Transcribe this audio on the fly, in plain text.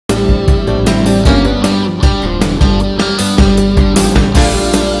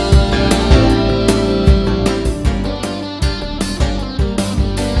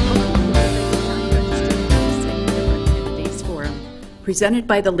presented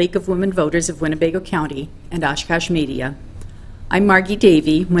by the League of Women Voters of Winnebago County and Oshkosh Media. I'm Margie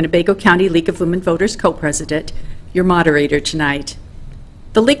Davey, Winnebago County League of Women Voters co-president, your moderator tonight.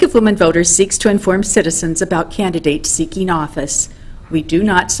 The League of Women Voters seeks to inform citizens about candidates seeking office. We do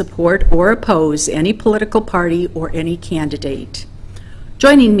not support or oppose any political party or any candidate.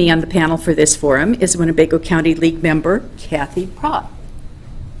 Joining me on the panel for this forum is Winnebago County League member Kathy Propp.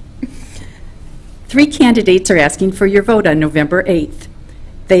 3 candidates are asking for your vote on November 8th.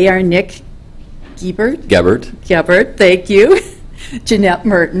 They are Nick Gebert, thank you, Jeanette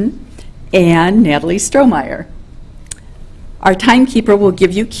Merton, and Natalie Strohmeyer. Our timekeeper will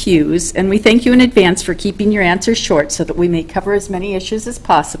give you cues, and we thank you in advance for keeping your answers short so that we may cover as many issues as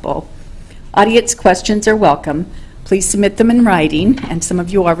possible. Audience questions are welcome. Please submit them in writing, and some of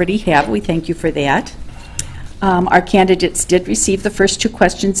you already have. We thank you for that. Our candidates did receive the first 2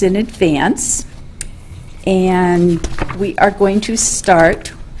 questions in advance, and we are going to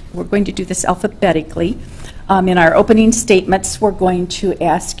start. We're going to do this alphabetically. In our opening statements, we're going to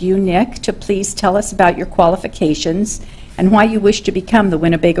ask you, Nick, to please tell us about your qualifications and why you wish to become the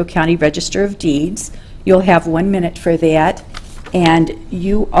Winnebago County Register of Deeds. You'll have 1 minute for that. And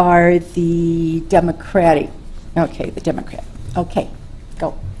you are the Democratic. Okay, the Democrat. Okay,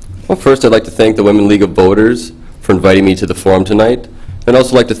 go. Well, first I'd like to thank the Women League of Voters for inviting me to the forum tonight. And I'd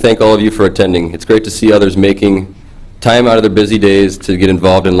also like to thank all of you for attending. It's great to see others making time out of their busy days to get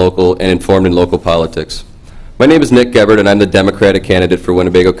involved in local and informed in local politics. My name is Nick Gebert, and I'm the Democratic candidate for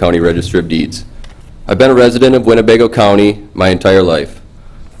Winnebago County Register of Deeds. I've been a resident of Winnebago County my entire life.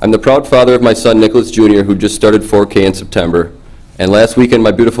 I'm the proud father of my son Nicholas Jr., who just started 4K in September, and last weekend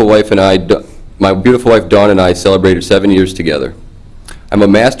my beautiful wife Dawn and I celebrated 7 years together. I'm a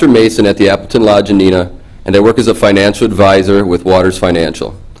master mason at the Appleton Lodge in Neenah, and I work as a financial advisor with Waters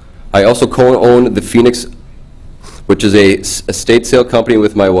Financial. I also co-own the Phoenix, which is a estate sale company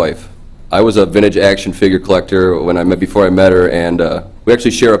with my wife. I was a vintage action figure collector before I met her, and we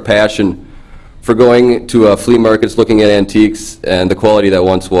actually share a passion for going to flea markets, looking at antiques and the quality that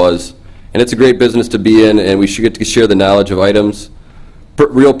once was. And it's a great business to be in, and we should get to share the knowledge of items,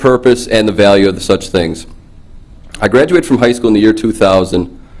 real purpose, and the value of such things. I graduated from high school in the year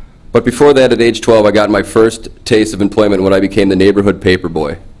 2000, but before that, at age 12, I got my first taste of employment when I became the neighborhood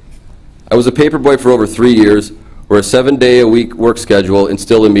paperboy. I was a paperboy for over 3 years, where a 7-day-a-week work schedule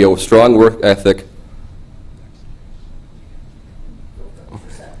instilled in me a strong work ethic.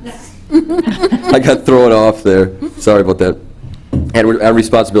 I got thrown off there. Sorry about that. And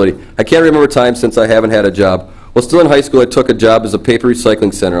responsibility. I can't remember time since I haven't had a job. While still in high school, I took a job as a paper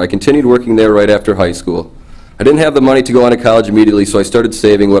recycling center. I continued working there right after high school. I didn't have the money to go on to college immediately, so I started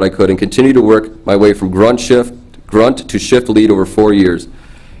saving what I could and continued to work my way from grunt to shift lead over 4 years.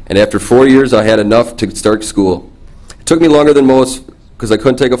 And after 4 years, I had enough to start school. It took me longer than most because I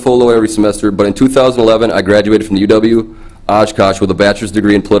couldn't take a full load every semester, but in 2011, I graduated from the UW Oshkosh with a bachelor's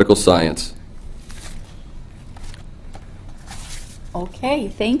degree in political science. Okay,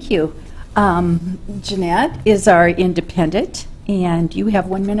 thank you. Jeanette is our independent, and you have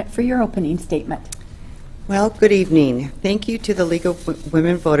 1 minute for your opening statement. Well, good evening. Thank you to the League of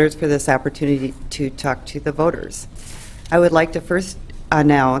Women Voters for this opportunity to talk to the voters. I would like to first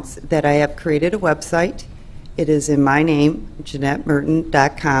announce that I have created a website. It is in my name,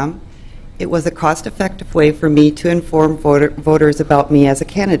 JeanetteMerton.com. It was a cost-effective way for me to inform voters about me as a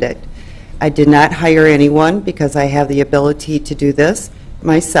candidate. I did not hire anyone because I have the ability to do this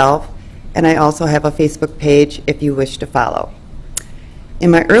myself, and I also have a Facebook page if you wish to follow. In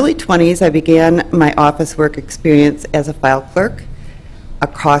my early 20s, I began my office work experience as a file clerk, a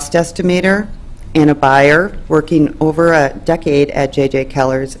cost estimator, and a buyer, working over a decade at J.J.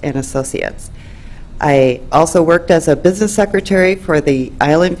 Keller's and Associates. I also worked as a business secretary for the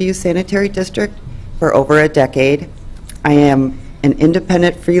Island View Sanitary District for over a decade. I am an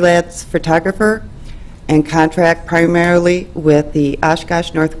independent freelance photographer and contract primarily with the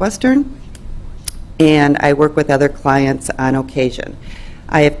Oshkosh Northwestern, and I work with other clients on occasion.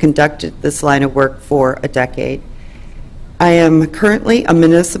 I have conducted this line of work for a decade. I am currently a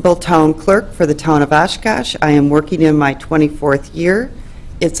municipal town clerk for the town of Oshkosh. I am working in my 24th year.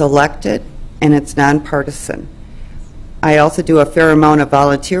 It's elected, and it's nonpartisan. I also do a fair amount of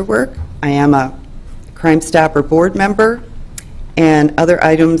volunteer work. I am a Crime Stopper board member and other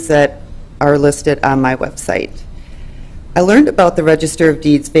items that are listed on my website. I learned about the Register of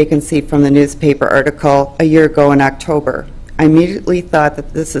Deeds vacancy from the newspaper article a year ago in October. I immediately thought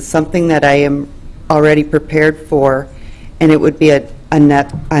that this is something that I am already prepared for, and it would be a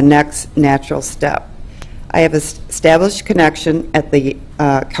next natural step. I have established connection at the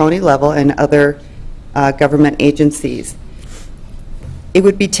county level and other government agencies. It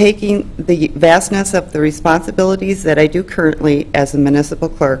would be taking the vastness of the responsibilities that I do currently as a municipal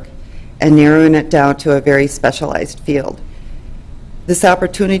clerk and narrowing it down to a very specialized field. This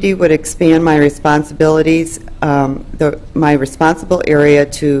opportunity would expand my responsibilities, my responsible area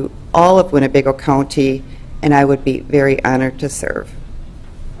to all of Winnebago County, and I would be very honored to serve.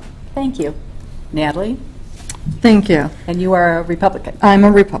 Thank you. Natalie? Thank you. And you are a Republican? I'm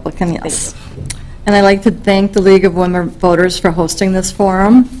a Republican, yes. And I'd like to thank the League of Women Voters for hosting this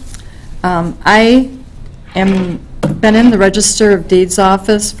forum. I am been in the Register of Deeds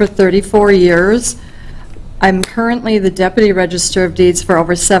office for 34 years. I'm currently the Deputy Register of Deeds for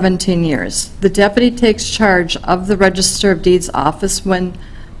over 17 years. The Deputy takes charge of the Register of Deeds office when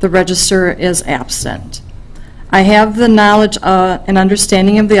the Register is absent. I have the knowledge and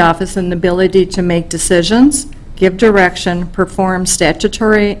understanding of the office and the ability to make decisions, give direction, perform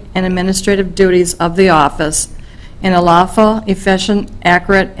statutory and administrative duties of the office in a lawful, efficient,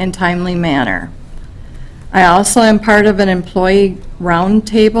 accurate, and timely manner. I also am part of an employee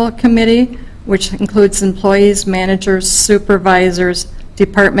roundtable committee, which includes employees, managers, supervisors,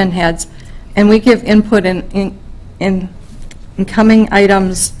 department heads, and we give input in incoming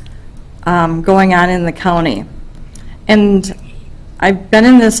items going on in the county. And I've been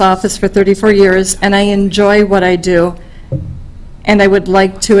in this office for 34 years, and I enjoy what I do, and I would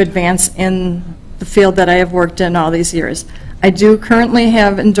like to advance in the field that I have worked in all these years. I do currently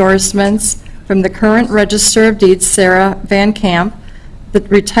have endorsements from the current Register of Deeds, Sarah Van Camp, the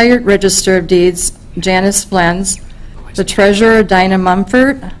retired Register of Deeds, Janice Flens, the Treasurer, Dinah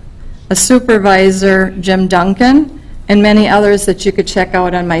Mumford, a Supervisor, Jim Duncan, and many others that you could check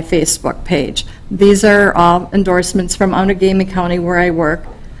out on my Facebook page. These are all endorsements from Outagamie County where I work.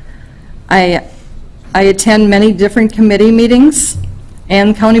 I attend many different committee meetings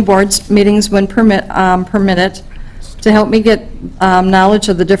and county boards meetings when permitted to help me get knowledge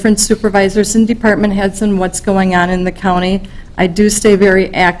of the different supervisors and department heads and what's going on in the county. I do stay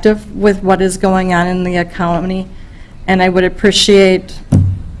very active with what is going on in the county, and I would appreciate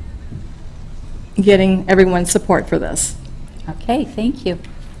getting everyone's support for this. Okay, thank you.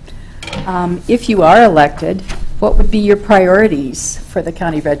 If you are elected, what would be your priorities for the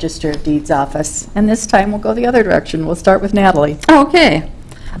County Register of Deeds office? And this time we'll go the other direction. We'll start with Natalie. Okay.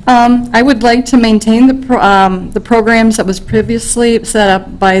 I would like to maintain the programs that was previously set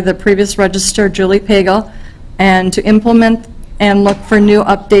up by the previous Register, Julie Pagel, and to implement and look for new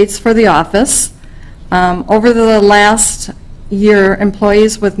updates for the office. Over the last year,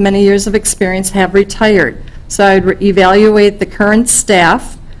 employees with many years of experience have retired. So I'd evaluate the current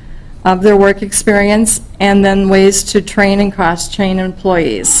staff of their work experience and then ways to train and cross-train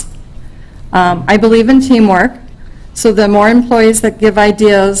employees. I believe in teamwork, so the more employees that give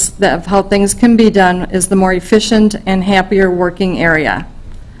ideas of how things can be done is the more efficient and happier working area.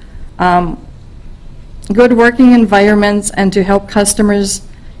 Good working environments and to help customers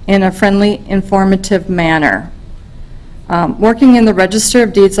in a friendly, informative manner. Working in the Register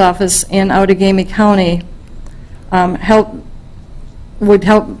of Deeds office in Outagamie County would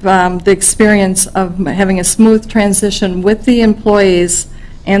help the experience of having a smooth transition with the employees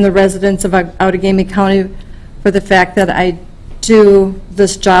and the residents of Outagamie County for the fact that I do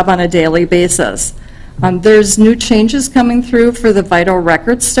this job on a daily basis. There's new changes coming through for the vital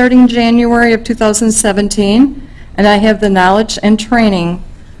records starting January of 2017, and I have the knowledge and training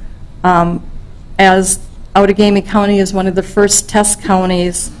as Outagamie County is one of the first test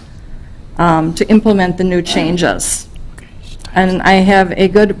counties to implement the new changes. And I have a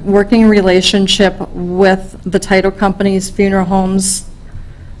good working relationship with the title companies, funeral homes,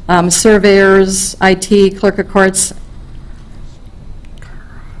 surveyors, IT, clerk of courts.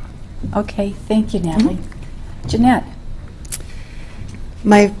 Okay, thank you, Natalie. Jeanette.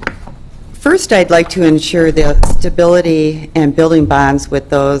 First, I'd like to ensure the stability and building bonds with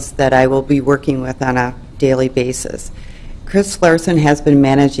those that I will be working with on a daily basis. Chris Larson has been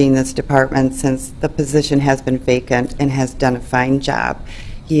managing this department since the position has been vacant and has done a fine job.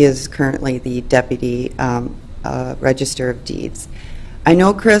 He is currently the Deputy Register of Deeds. I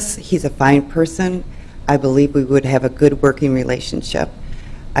know Chris, he's a fine person. I believe we would have a good working relationship.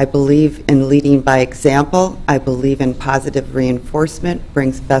 I believe in leading by example. I believe in positive reinforcement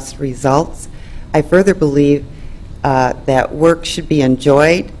brings best results. I further believe that work should be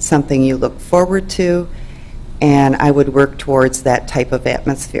enjoyed, something you look forward to, and I would work towards that type of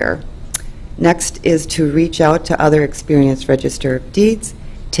atmosphere. Next is to reach out to other experienced Register of Deeds,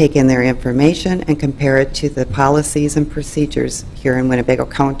 take in their information, and compare it to the policies and procedures here in Winnebago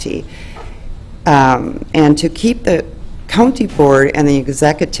County. And to keep the county board and the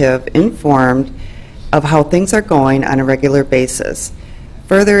executive informed of how things are going on a regular basis.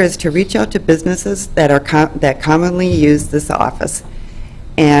 Further is to reach out to businesses that commonly use this office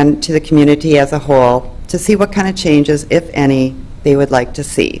and to the community as a whole to see what kind of changes, if any, they would like to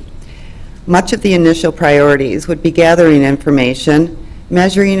see. Much of the initial priorities would be gathering information,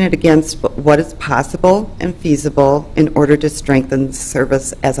 measuring it against what is possible and feasible in order to strengthen the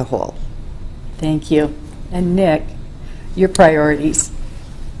service as a whole. Thank you. And Nick, your priorities.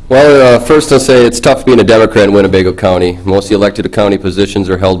 Well, first I'll say it's tough being a Democrat in Winnebago County. Most of the elected county positions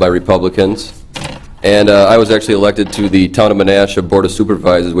are held by Republicans. And I was actually elected to the Town of Menasha Board of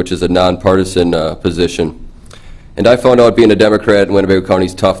Supervisors, which is a nonpartisan position. And I found out being a Democrat in Winnebago County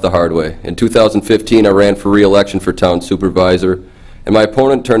is tough the hard way. In 2015, I ran for re-election for town supervisor, and my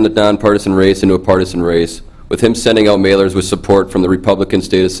opponent turned the nonpartisan race into a partisan race, with him sending out mailers with support from the Republican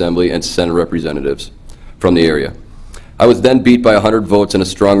State Assembly and Senate representatives from the area. I was then beat by 100 votes in a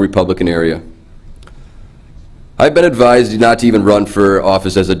strong Republican area. I've been advised not to even run for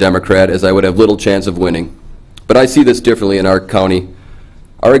office as a Democrat, as I would have little chance of winning. But I see this differently in our county.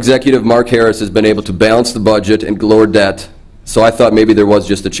 Our executive, Mark Harris, has been able to balance the budget and lower debt, so I thought maybe there was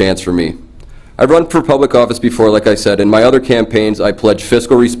just a chance for me. I've run for public office before, like I said. In my other campaigns, I pledged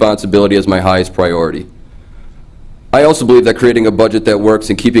fiscal responsibility as my highest priority. I also believe that creating a budget that works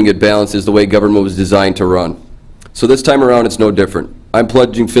and keeping it balanced is the way government was designed to run. So this time around, it's no different. I'm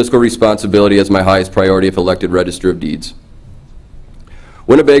pledging fiscal responsibility as my highest priority if elected Register of Deeds.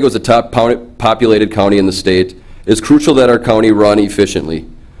 Winnebago is a top populated county in the state. It is crucial that our county run efficiently.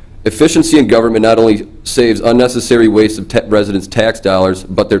 Efficiency in government not only saves unnecessary waste of residents' tax dollars,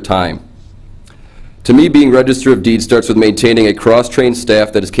 but their time. To me, being Register of Deeds starts with maintaining a cross-trained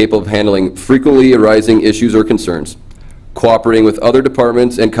staff that is capable of handling frequently arising issues or concerns, cooperating with other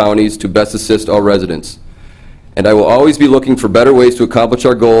departments and counties to best assist all residents. And I will always be looking for better ways to accomplish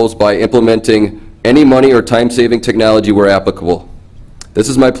our goals by implementing any money or time-saving technology where applicable. This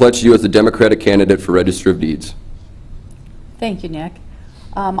is my pledge to you as the Democratic candidate for Register of Deeds. Thank you, Nick.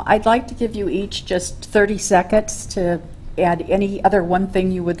 I'd like to give you each just 30 seconds to add any other one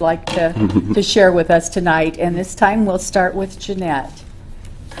thing you would like to share with us tonight. And this time we'll start with Jeanette.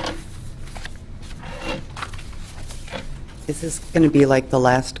 Is this going to be like the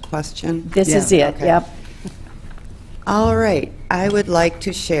last question? This is it, Okay. yep. All right, I would like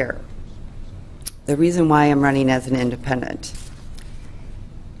to share the reason why I'm running as an independent.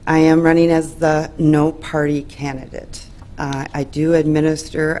 I am running as the no-party candidate. I do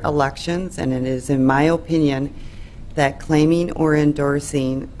administer elections, and it is in my opinion that claiming or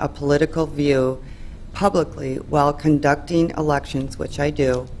endorsing a political view publicly while conducting elections, which I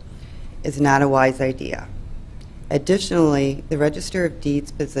do, is not a wise idea. Additionally, the Register of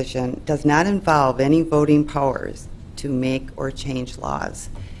Deeds position does not involve any voting powers to make or change laws.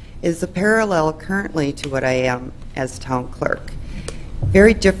 It is a parallel currently to what I am as town clerk.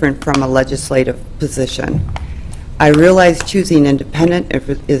 Very different from a legislative position. I realize choosing independent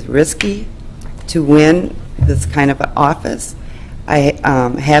is risky to win this kind of office.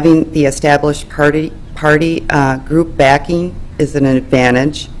 Having the established party group backing is an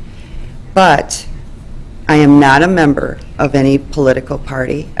advantage, but I am not a member of any political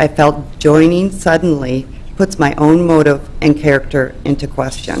party. I felt joining suddenly puts my own motive and character into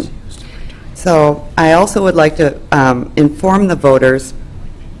question. So I also would like to inform the voters,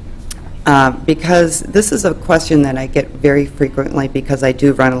 because this is a question that I get very frequently because I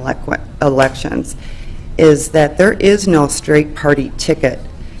do run elections, is that there is no straight party ticket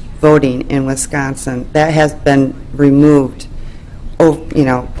voting in Wisconsin. That has been removed,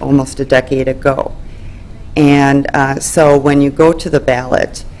 almost a decade ago. And so when you go to the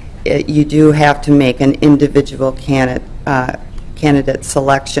ballot, you do have to make an individual candidate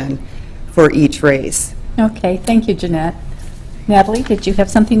selection for each race. Okay, thank you, Jeanette. Natalie, did you have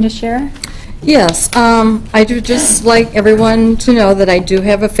something to share? Yes, I do just like everyone to know that I do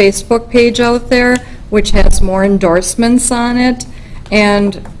have a Facebook page out there which has more endorsements on it,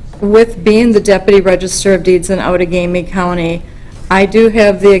 and with being the Deputy Register of Deeds in Outagamie County, I do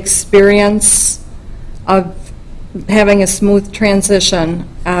have the experience of having a smooth transition,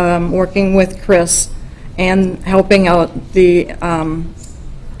 working with Chris and helping out the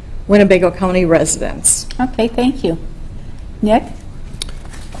Winnebago County residents. Okay, thank you. Nick?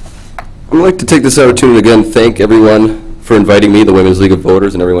 I'd like to take this opportunity to again thank everyone for inviting me, the Women's League of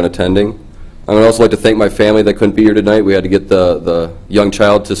Voters, and everyone attending. I would also like to thank my family that couldn't be here tonight. We had to get the young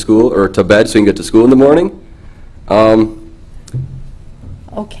child to school, or to bed, so he can get to school in the morning.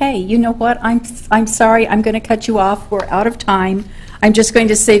 Okay, you know what? I'm sorry, I'm going to cut you off. We're out of time. I'm just going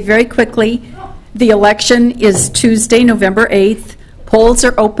to say very quickly, the election is Tuesday, November 8th. Polls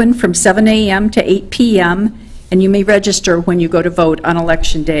are open from 7 a.m. to 8 p.m. and you may register when you go to vote on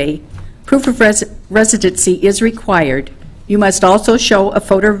Election Day. Proof of residency is required. You must also show a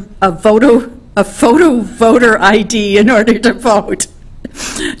photo voter ID in order to vote.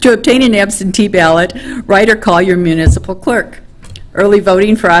 To obtain an absentee ballot, write or call your municipal clerk. Early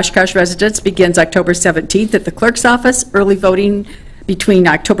voting for Oshkosh residents begins October 17th at the clerk's office. Early voting between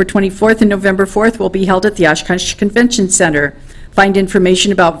October 24th and November 4th will be held at the Oshkosh Convention Center. Find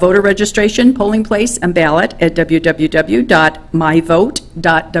information about voter registration, polling place, and ballot at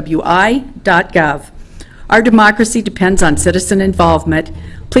www.myvote.wi.gov. Our democracy depends on citizen involvement.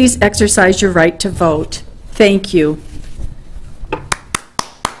 Please exercise your right to vote. Thank you.